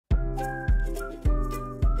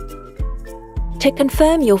To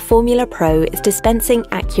confirm your Formula Pro is dispensing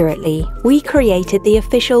accurately, we created the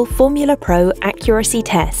official Formula Pro accuracy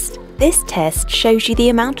test. This test shows you the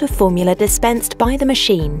amount of formula dispensed by the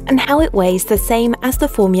machine and how it weighs the same as the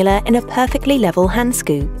formula in a perfectly level hand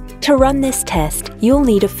scoop. To run this test, you'll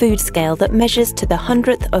need a food scale that measures to the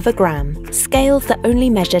 100th of a gram. Scales that only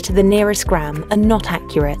measure to the nearest gram are not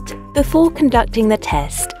accurate. Before conducting the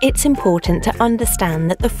test, it's important to understand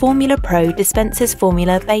that the Formula Pro dispenses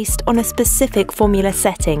formula based on a specific formula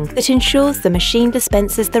setting that ensures the machine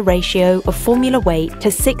dispenses the ratio of formula weight to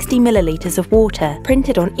 60 milliliters of water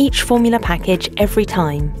printed on each formula package every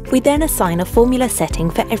time. We then assign a formula setting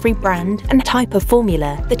for every brand and type of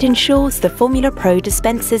formula that ensures the Formula Pro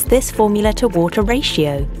dispenses this formula to water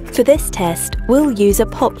ratio. For this test, we'll use a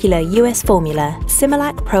popular US formula,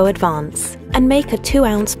 Formula Pro Adv, and make a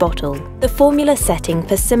 2-ounce bottle. The formula setting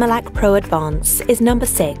for Formula Pro Adv is number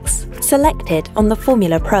 6. Select it on the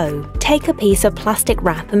Formula Pro. Take a piece of plastic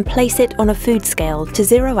wrap and place it on a food scale to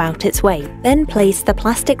zero out its weight. Then place the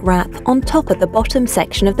plastic wrap on top of the bottom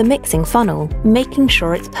section of the mixing funnel, making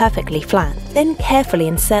sure it's perfectly flat. Then carefully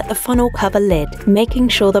insert the funnel cover lid, making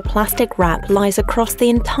sure the plastic wrap lies across the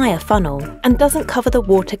entire funnel and doesn't cover the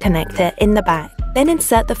water connector in the back. Then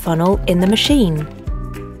insert the funnel in the machine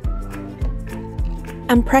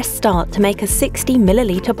and press start to make a 60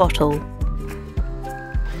 milliliter bottle.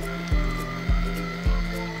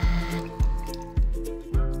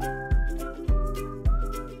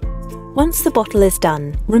 Once the bottle is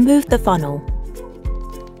done, remove the funnel.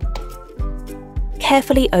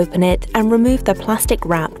 Carefully open it and remove the plastic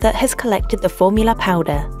wrap that has collected the formula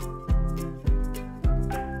powder.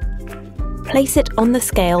 Place it on the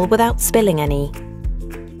scale without spilling any.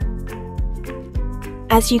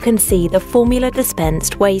 As you can see, the formula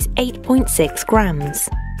dispensed weighs 8.6 grams.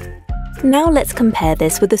 Now let's compare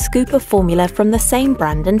this with a scoop of formula from the same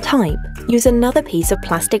brand and type. Use another piece of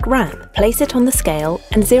plastic wrap, place it on the scale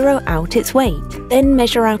and zero out its weight. Then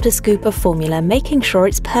measure out a scoop of formula, making sure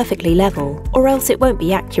it's perfectly level, or else it won't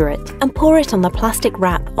be accurate, and pour it on the plastic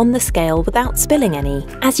wrap on the scale without spilling any.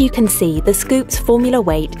 As you can see, the scoop's formula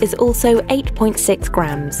weight is also 8.6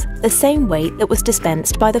 grams, the same weight that was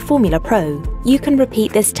dispensed by the Formula Pro. You can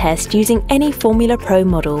repeat this test using any Formula Pro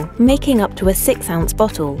model, making up to a 6-ounce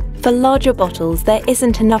bottle. For larger bottles, there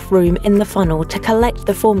isn't enough room in the funnel to collect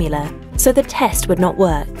the formula, so the test would not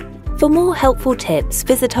work. For more helpful tips,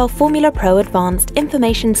 visit our Formula Pro Advanced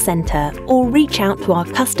Information Center or reach out to our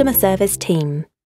customer service team.